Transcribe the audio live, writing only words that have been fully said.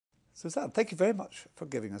Susanne, thank you very much for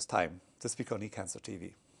giving us time to speak on eCancer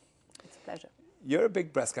TV. It's a pleasure. You're a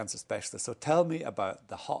big breast cancer specialist, so tell me about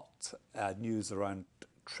the hot news around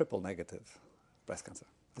triple-negative breast cancer.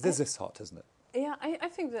 It is this hot, isn't it? Yeah, I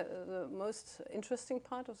think the most interesting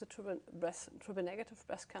part of the triple-negative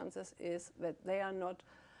breast cancers is that they are not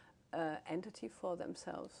an entity for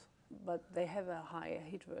themselves, but they have a high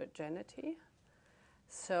heterogeneity.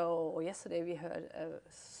 So yesterday we heard a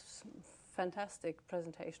fantastic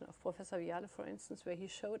presentation of Professor Viale, for instance, where he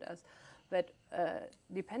showed us that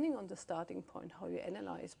depending on the starting point, how you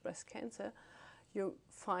analyze breast cancer, you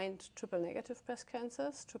find triple-negative breast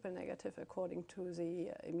cancers, triple-negative according to the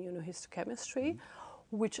immunohistochemistry,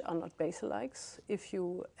 which are not basal-likes. If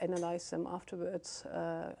you analyze them afterwards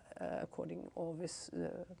according or with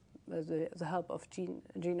the help of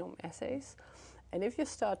genome assays, and if you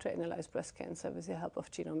start to analyze breast cancer with the help of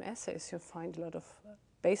genome assays, you find a lot of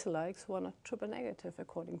basal-likes who are not triple-negative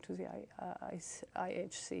according to the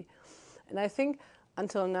IHC. And I think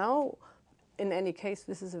until now, in any case,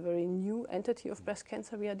 this is a very new entity of breast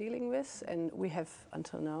cancer we are dealing with, and we have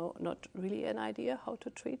until now not really an idea how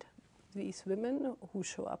to treat these women who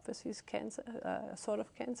show up with this cancer, sort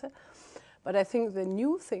of cancer. But I think the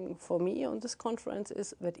new thing for me on this conference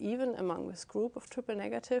is that even among this group of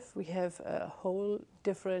triple-negative, we have a whole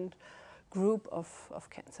different group of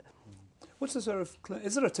cancer. What's the sort of,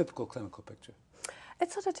 is there a typical clinical picture?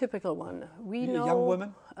 It's not a typical one. We know young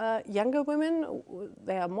women? Younger women,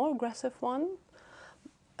 they are more aggressive one.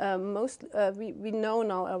 We know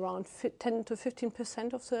now around 10 to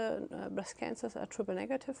 15% of the breast cancers are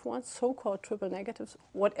triple-negative ones, so-called triple-negatives,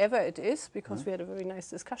 whatever it is, because we had a very nice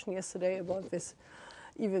discussion yesterday about this,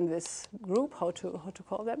 even this group, how to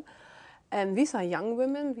call them. And these are young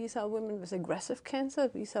women. These are women with aggressive cancer.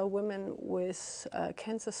 These are women with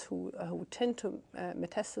cancers who tend to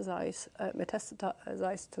metastasize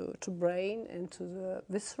to brain and to the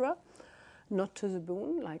viscera, not to the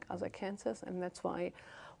bone like other cancers. And that's why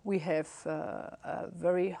we have a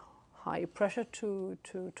very high pressure to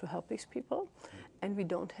help these people. And we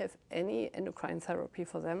don't have any endocrine therapy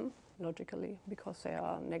for them, logically, because they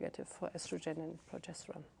are negative for estrogen and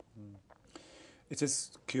progesterone. It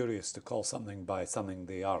is curious to call something by something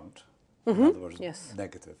they aren't. In other words, yes.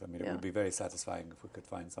 Negative. I mean, it would be very satisfying if we could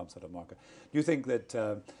find some sort of marker. Do you think that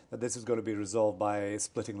that this is going to be resolved by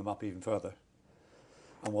splitting them up even further?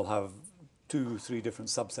 And we'll have 2, 3 different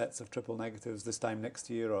subsets of triple negatives this time next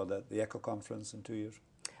year, or the ECCO conference in 2 years?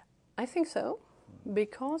 I think so,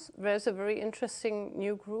 because there's a very interesting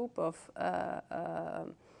new group of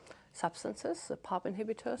substances, the PARP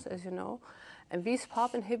inhibitors, as you know. And these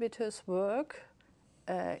PARP inhibitors work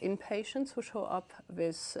in patients who show up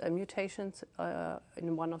with mutations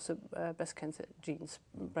in one of the breast cancer genes,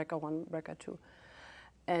 BRCA1, BRCA2.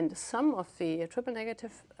 And some of the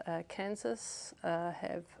triple-negative cancers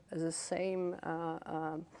have the same,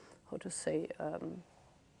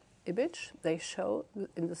 image. They show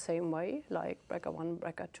in the same way, like BRCA1,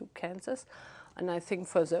 BRCA2 cancers. And I think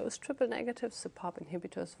for those triple-negatives, the PARP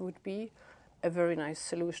inhibitors would be a very nice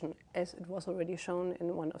solution, as it was already shown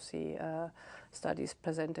in one of the studies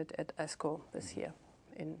presented at ESCCO this year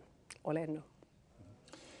in Orlando.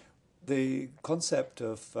 The concept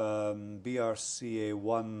of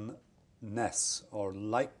BRCA1ness or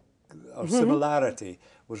similarity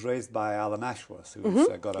was raised by Alan Ashworth, who's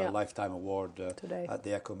got a Lifetime Award at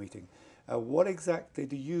the ECCO meeting. What exactly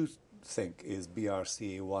do you think is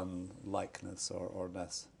BRCA1 likeness or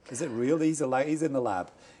ness? Is it real? He's in the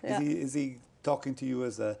lab. Yeah. Is he talking to you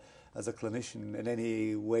as a clinician in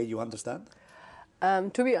any way you understand?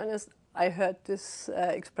 To be honest, I heard this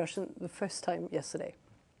expression the first time yesterday.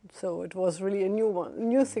 So it was really a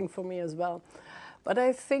new thing for me as well. But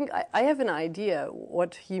I think I have an idea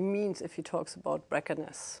what he means if he talks about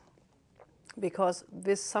BRCAness, because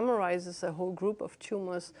this summarizes a whole group of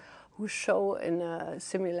tumors who show in a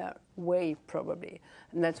similar way, probably.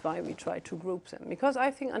 And that's why we try to group them. Because I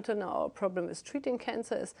think until now our problem with treating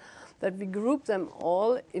cancer is that we group them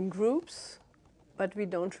all in groups, but we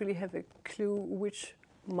don't really have a clue which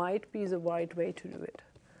might be the right way to do it.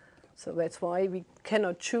 So that's why we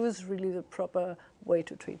cannot choose really the proper way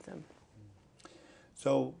to treat them.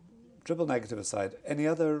 So, triple negative aside, any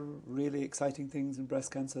other really exciting things in breast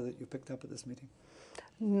cancer that you picked up at this meeting?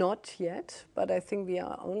 Not yet, but I think we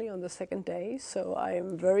are only on the second day, so I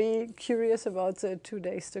am very curious about the 2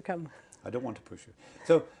 days to come. I don't want to push you.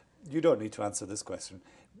 So, you don't need to answer this question.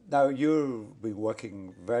 Now, you've been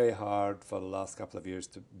working very hard for the last couple of years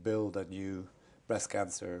to build a new breast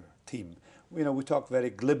cancer team. You know, we talk very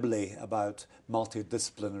glibly about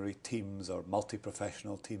multidisciplinary teams or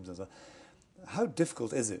multi-professional teams. How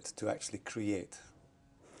difficult is it to actually create?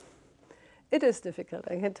 It is difficult,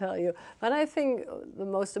 I can tell you. But I think the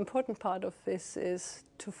most important part of this is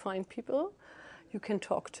to find people you can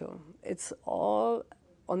talk to. It's all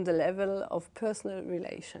on the level of personal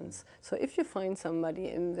relations. So if you find somebody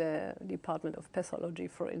in the Department of Pathology,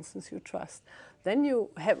 for instance, you trust, then you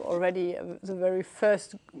have already the very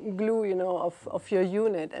first glue, you know, of your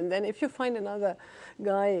unit. And then if you find another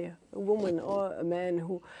guy, a woman or a man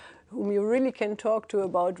whom you really can talk to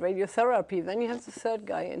about radiotherapy, then you have the third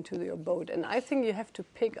guy into your boat. And I think you have to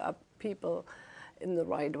pick up people in the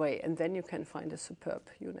right way, and then you can find a superb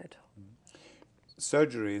unit.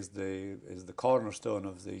 Surgery is the cornerstone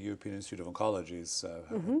of the European Institute of Oncology's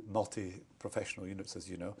multi-professional units, as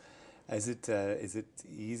you know. Is it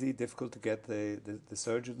easy, difficult to get the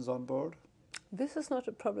surgeons on board? This is not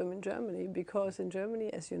a problem in Germany, because in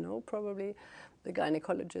Germany, as you know, probably the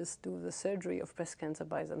gynecologists do the surgery of breast cancer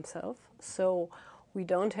by themselves. So we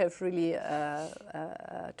don't have really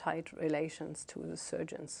tight relations to the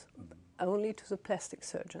surgeons, only to the plastic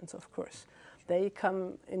surgeons, of course. They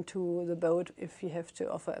come into the boat if you have to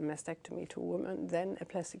offer a mastectomy to a woman. Then a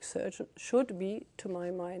plastic surgeon should be, to my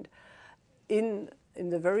mind, in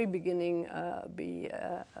the very beginning, be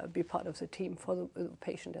part of the team for the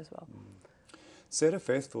patient as well. Sarah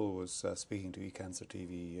Faithfull was speaking to eCancer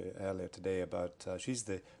TV earlier today about, she's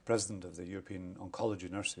the president of the European Oncology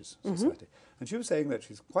Nurses Society, and she was saying that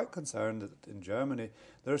she's quite concerned that in Germany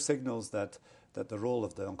there are signals that the role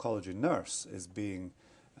of the oncology nurse is being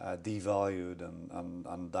devalued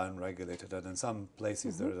and down-regulated, and in some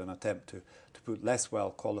places there is an attempt to put less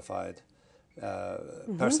well-qualified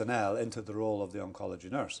personnel into the role of the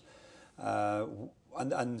oncology nurse.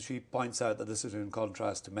 And she points out that this is in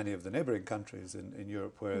contrast to many of the neighbouring countries in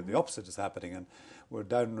Europe where the opposite is happening, and we're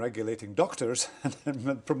down-regulating doctors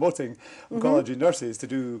and promoting oncology nurses to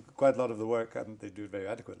do quite a lot of the work, and they do it very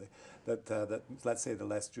adequately, that let's say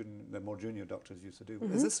the more junior doctors used to do.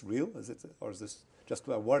 Is this real? Or is this just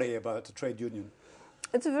a worry about a trade union?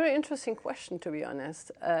 It's a very interesting question, to be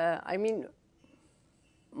honest. I mean,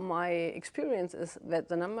 my experience is that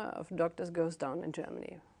the number of doctors goes down in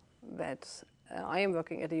Germany. That I am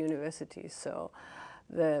working at a university, so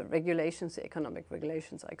the regulations, the economic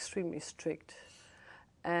regulations, are extremely strict.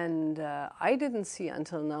 And I didn't see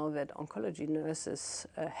until now that oncology nurses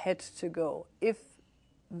had to go. If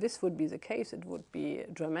this would be the case, it would be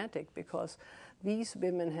dramatic, because these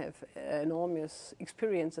women have enormous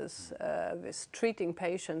experiences with treating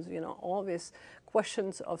patients. You know, all these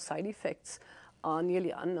questions of side effects are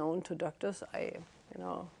nearly unknown to doctors. I,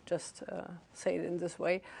 just say it in this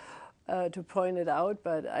way to point it out.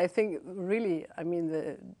 But I think really, I mean,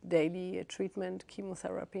 the daily treatment,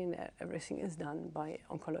 chemotherapy and everything is done by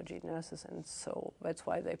oncology nurses. And so that's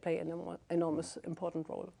why they play an enormous important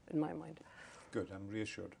role in my mind. Good, I'm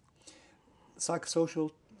reassured.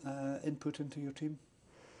 Psychosocial input into your team?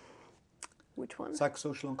 Which one?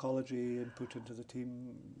 Psychosocial oncology input into the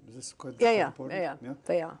team. Is this quite important? Yeah,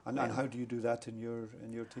 they are. And how do you do that in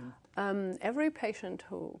your team? Every patient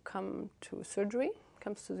who comes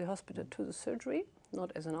to the hospital to the surgery,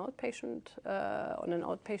 not as an outpatient, on an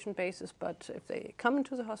outpatient basis, but if they come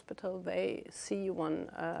into the hospital, they see one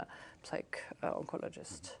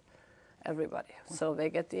oncologist. Everybody. So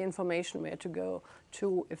they get the information where to go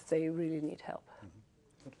to if they really need help.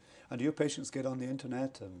 Good. And do your patients get on the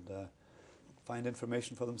internet and find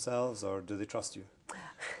information for themselves, or do they trust you?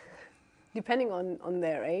 Depending on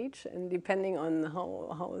their age and depending on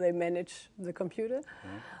how they manage the computer.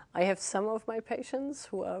 I have some of my patients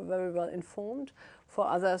who are very well informed. For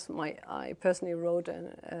others, I personally wrote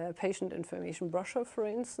a patient information brochure, for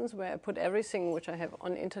instance, where I put everything which I have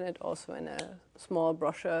on the internet also in a small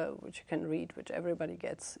brochure which you can read, which everybody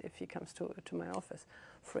gets if he comes to my office,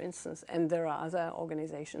 for instance. And there are other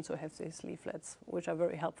organizations who have these leaflets, which are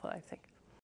very helpful, I think.